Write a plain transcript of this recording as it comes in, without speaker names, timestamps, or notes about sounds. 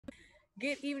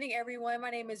Good evening, everyone. My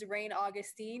name is Rain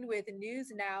Augustine with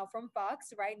NewsNOW from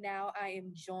Fox. Right now, I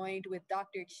am joined with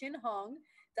Dr. Chin Hong.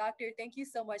 Doctor, thank you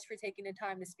so much for taking the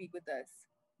time to speak with us.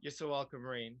 You're so welcome,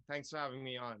 Rain. Thanks for having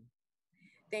me on.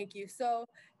 Thank you. So,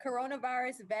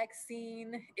 coronavirus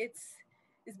vaccine, it's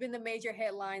been the major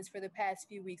headlines for the past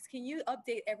few weeks. Can you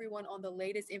update everyone on the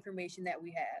latest information that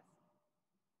we have?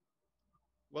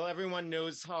 Well, everyone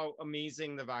knows how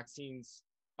amazing the vaccines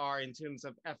are in terms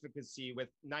of efficacy with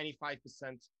 95%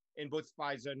 in both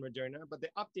Pfizer and Moderna. But the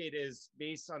update is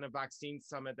based on a vaccine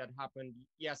summit that happened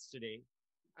yesterday.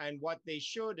 And what they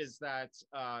showed is that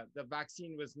the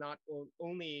vaccine was not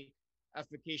only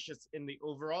efficacious in the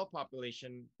overall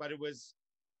population, but it was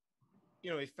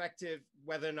effective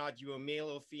whether or not you were male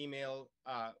or female,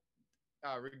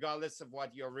 regardless of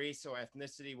what your race or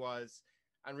ethnicity was,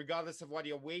 and regardless of what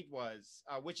your weight was,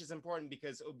 which is important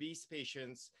because obese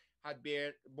patients had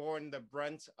borne the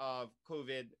brunt of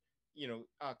COVID,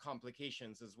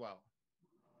 complications as well.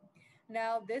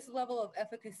 Now, this level of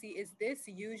efficacy, is this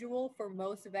usual for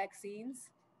most vaccines?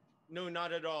 No,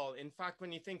 not at all. In fact,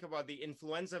 when you think about the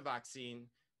influenza vaccine,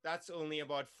 that's only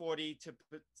about 40 to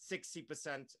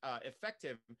 60%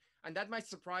 effective. And that might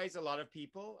surprise a lot of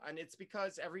people. And it's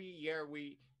because every year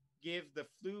we give the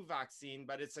flu vaccine,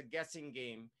 but it's a guessing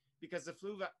game because the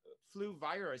flu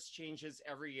virus changes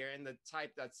every year in the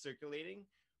type that's circulating.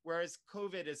 Whereas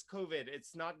COVID is COVID.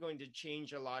 It's not going to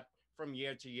change a lot from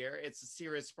year to year. It's a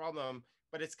serious problem,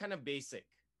 but it's kind of basic.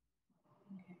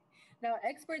 Okay. Now,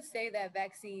 experts say that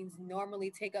vaccines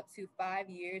normally take up to 5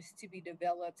 years to be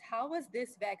developed. How was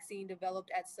this vaccine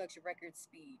developed at such record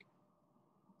speed?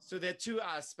 So there are two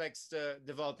aspects to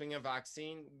developing a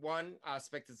vaccine. One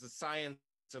aspect is the science,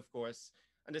 of course.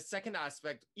 And the second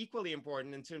aspect, equally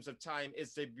important in terms of time,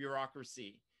 is the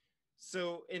bureaucracy.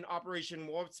 So in Operation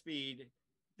Warp Speed,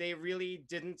 they really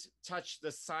didn't touch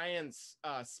the science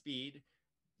speed.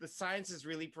 The science is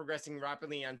really progressing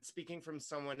rapidly. And speaking from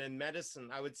someone in medicine,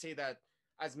 I would say that,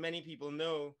 as many people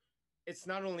know, it's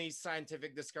not only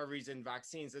scientific discoveries in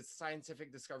vaccines, it's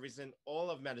scientific discoveries in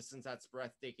all of medicines that's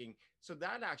breathtaking. So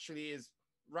that actually is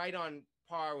right on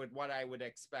par with what I would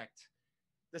expect.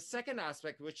 The second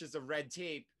aspect, which is the red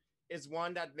tape, is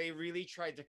one that they really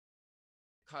tried to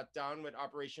cut down with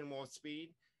Operation Warp Speed,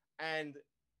 and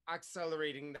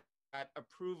accelerating that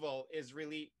approval is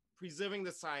really preserving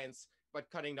the science but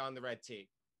cutting down the red tape.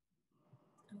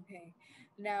 Okay.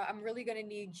 Now, I'm really going to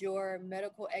need your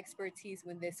medical expertise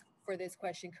for this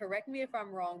question. Correct me if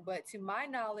I'm wrong, but to my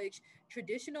knowledge,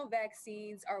 traditional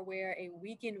vaccines are where a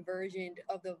weakened version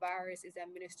of the virus is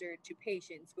administered to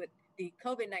patients, but the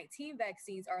COVID-19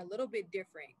 vaccines are a little bit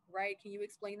different, right? Can you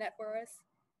explain that for us?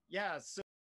 Yeah. So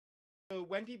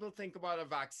when people think about a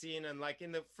vaccine, and like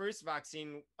in the first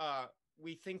vaccine,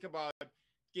 we think about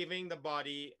giving the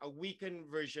body a weakened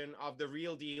version of the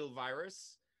real deal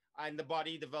virus, and the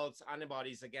body develops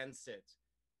antibodies against it.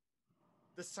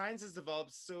 The science has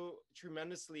developed so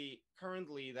tremendously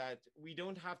currently that we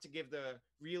don't have to give the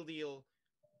real deal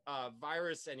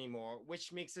virus anymore,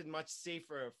 which makes it much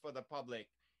safer for the public.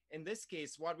 In this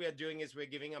case, what we are doing is we're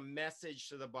giving a message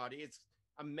to the body. It's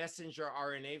a messenger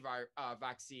RNA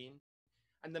vaccine.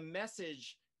 And the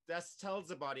message thus tells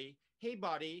the body, hey,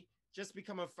 body, just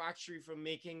become a factory for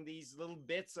making these little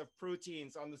bits of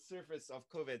proteins on the surface of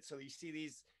COVID. So you see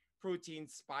these protein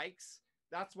spikes.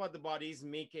 That's what the body's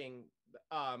making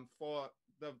for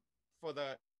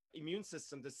the immune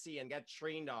system to see and get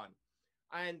trained on.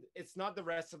 And it's not the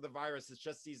rest of the virus. It's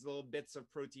just these little bits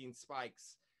of protein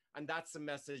spikes. And that's the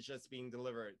message that's being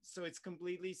delivered. So it's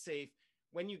completely safe.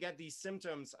 When you get these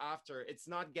symptoms after, it's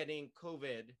not getting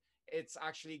COVID. It's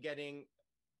actually getting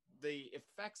the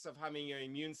effects of having your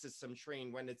immune system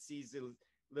trained when it sees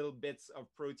little bits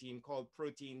of protein called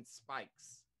protein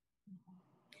spikes.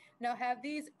 Now, have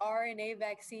these RNA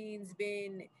vaccines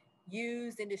been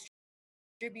used and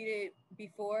distributed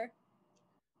before?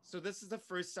 So this is the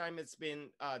first time it's been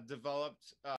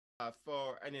developed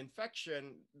for an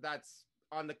infection that's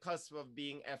on the cusp of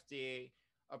being FDA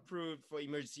approved for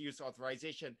emergency use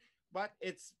authorization. But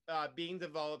it's being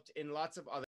developed in lots of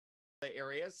other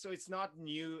areas. So it's not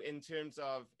new in terms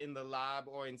of in the lab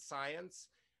or in science,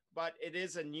 but it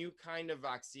is a new kind of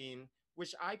vaccine,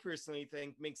 which I personally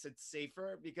think makes it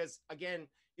safer because, again,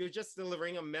 you're just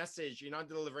delivering a message. You're not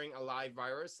delivering a live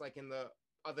virus like in the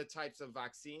other types of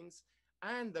vaccines.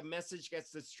 And the message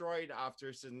gets destroyed after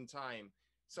a certain time.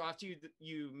 So after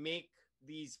you make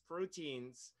these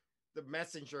proteins, the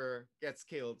messenger gets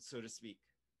killed, so to speak.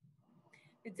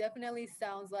 It definitely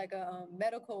sounds like a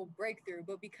medical breakthrough,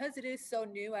 but because it is so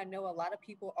new, I know a lot of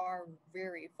people are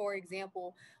weary. For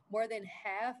example, more than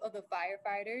half of the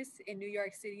firefighters in New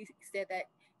York City said that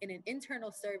in an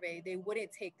internal survey, they wouldn't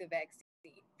take the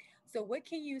vaccine. So, what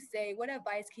can you say? What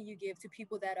advice can you give to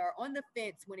people that are on the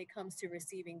fence when it comes to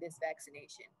receiving this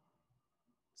vaccination?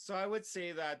 So I would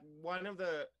say that one of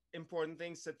the important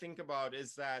things to think about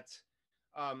is that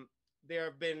um, there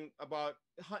have been about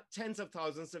tens of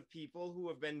thousands of people who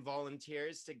have been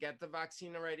volunteers to get the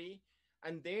vaccine already.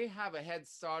 And they have a head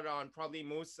start on probably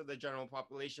most of the general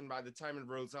population by the time it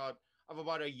rolls out of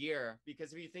about a year.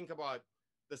 Because if you think about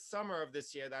the summer of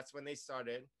this year, that's when they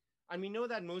started. And we know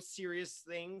that most serious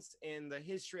things in the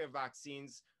history of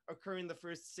vaccines occur in the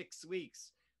first 6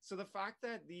 weeks. So the fact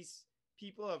that these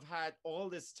people have had all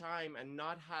this time and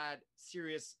not had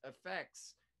serious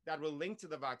effects that will link to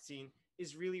the vaccine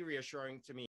is really reassuring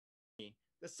to me.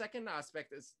 The second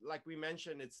aspect is, like we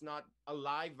mentioned, it's not a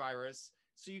live virus,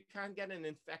 so you can't get an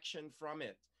infection from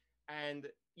it. And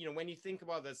when you think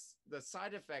about this, the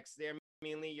side effects, they're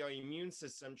mainly your immune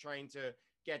system trying to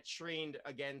get trained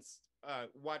against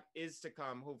what is to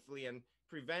come, hopefully, and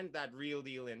prevent that real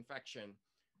deal infection.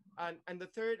 And the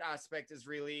third aspect is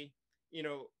really,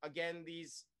 again,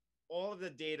 these all of the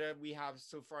data we have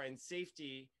so far in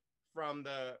safety from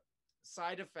the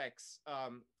side effects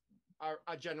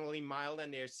are generally mild,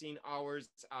 and they're seen hours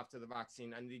after the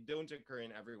vaccine, and they don't occur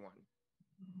in everyone.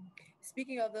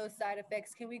 Speaking of those side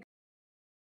effects, can we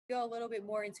go a little bit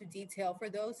more into detail for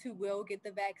those who will get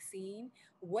the vaccine?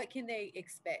 What can they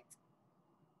expect?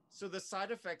 So the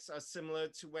side effects are similar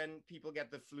to when people get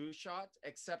the flu shot,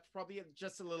 except probably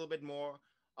just a little bit more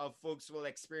of folks will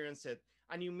experience it.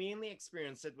 And you mainly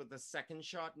experience it with the second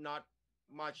shot, not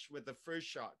much with the first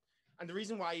shot. And the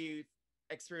reason why you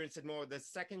experience it more with the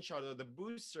second shot or the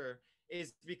booster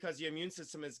is because your immune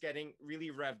system is getting really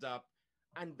revved up.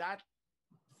 And that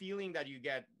feeling that you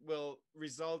get will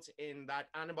result in that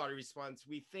antibody response,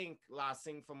 we think,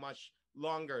 lasting for much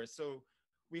longer. So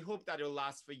we hope that it'll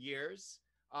last for years.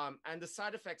 And the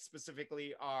side effects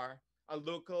specifically are a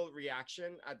local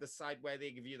reaction at the site where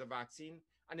they give you the vaccine.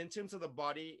 And in terms of the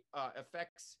body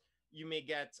effects, you may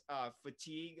get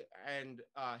fatigue and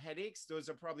headaches. Those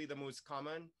are probably the most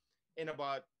common in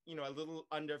about, a little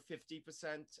under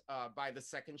 50% by the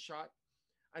second shot.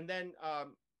 And then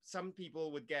some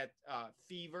people would get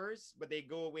fevers, but they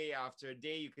go away after a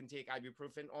day. You can take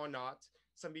ibuprofen or not.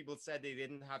 Some people said they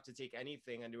didn't have to take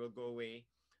anything and it will go away.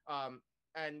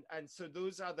 And so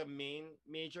those are the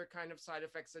major kind of side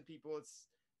effects that people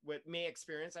may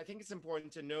experience. I think it's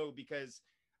important to know because,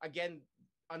 again,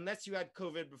 unless you had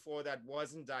COVID before that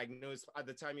wasn't diagnosed at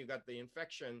the time you got the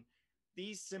infection,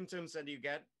 these symptoms that you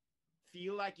get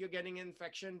feel like you're getting an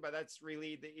infection, but that's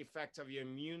really the effect of your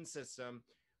immune system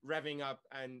revving up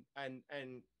and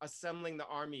assembling the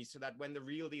army so that when the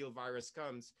real deal virus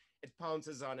comes, it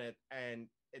pounces on it and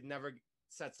it never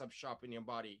sets up shop in your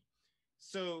body.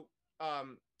 So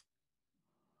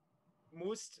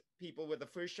most people with the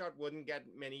first shot wouldn't get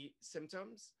many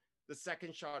symptoms. The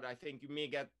second shot, I think you may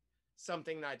get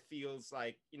something that feels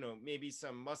like, maybe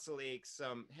some muscle ache,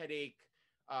 some headache.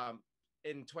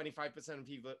 In 25% of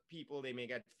people, they may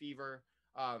get fever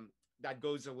that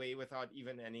goes away without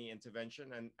even any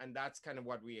intervention. And that's kind of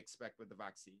what we expect with the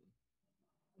vaccine.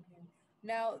 Okay.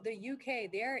 Now, the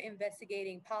UK, they're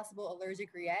investigating possible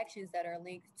allergic reactions that are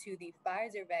linked to the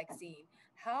Pfizer vaccine.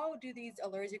 How do these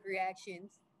allergic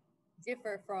reactions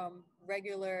differ from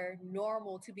regular,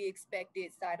 normal, to be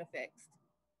expected side effects?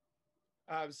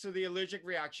 So the allergic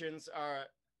reactions are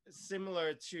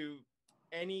similar to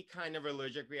any kind of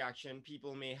allergic reaction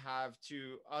people may have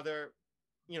to other,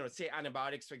 say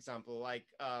antibiotics, for example, like,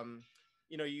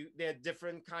 there are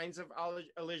different kinds of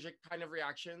allergic kind of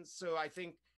reactions. So I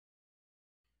think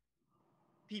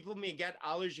people may get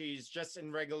allergies just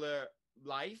in regular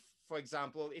life. For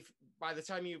example, if by the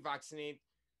time you vaccinate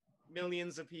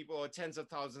millions of people or tens of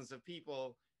thousands of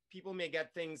people, people may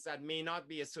get things that may not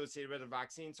be associated with a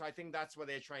vaccine. So I think that's what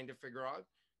they're trying to figure out.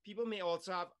 People may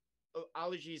also have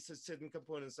allergies to certain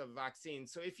components of vaccine.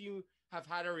 So if you have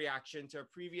had a reaction to a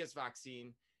previous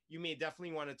vaccine, you may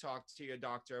definitely want to talk to your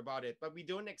doctor about it. But we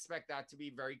don't expect that to be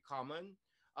very common.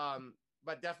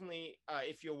 But definitely,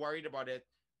 if you're worried about it,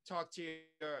 talk to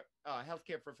your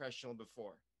healthcare professional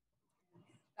before.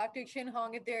 Dr. Chin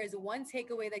Hong, if there is one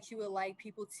takeaway that you would like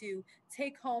people to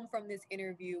take home from this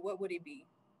interview, what would it be?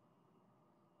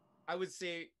 I would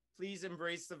say, please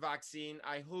embrace the vaccine.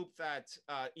 I hope that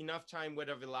enough time would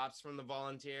have elapsed from the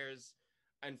volunteers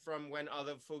and from when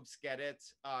other folks get it.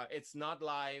 It's not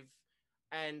live.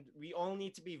 And we all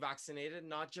need to be vaccinated,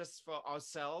 not just for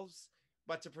ourselves,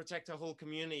 but to protect a whole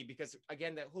community. Because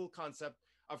again, that whole concept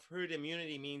of herd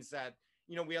immunity means that,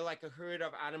 you know, we are like a herd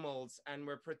of animals and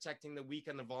we're protecting the weak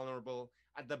and the vulnerable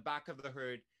at the back of the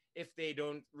herd if they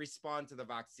don't respond to the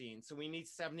vaccine. So we need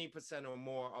 70% or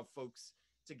more of folks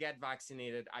to get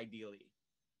vaccinated ideally.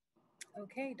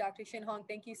 Okay, Dr. Shin Hong,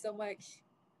 thank you so much.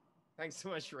 Thanks so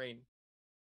much, Rain.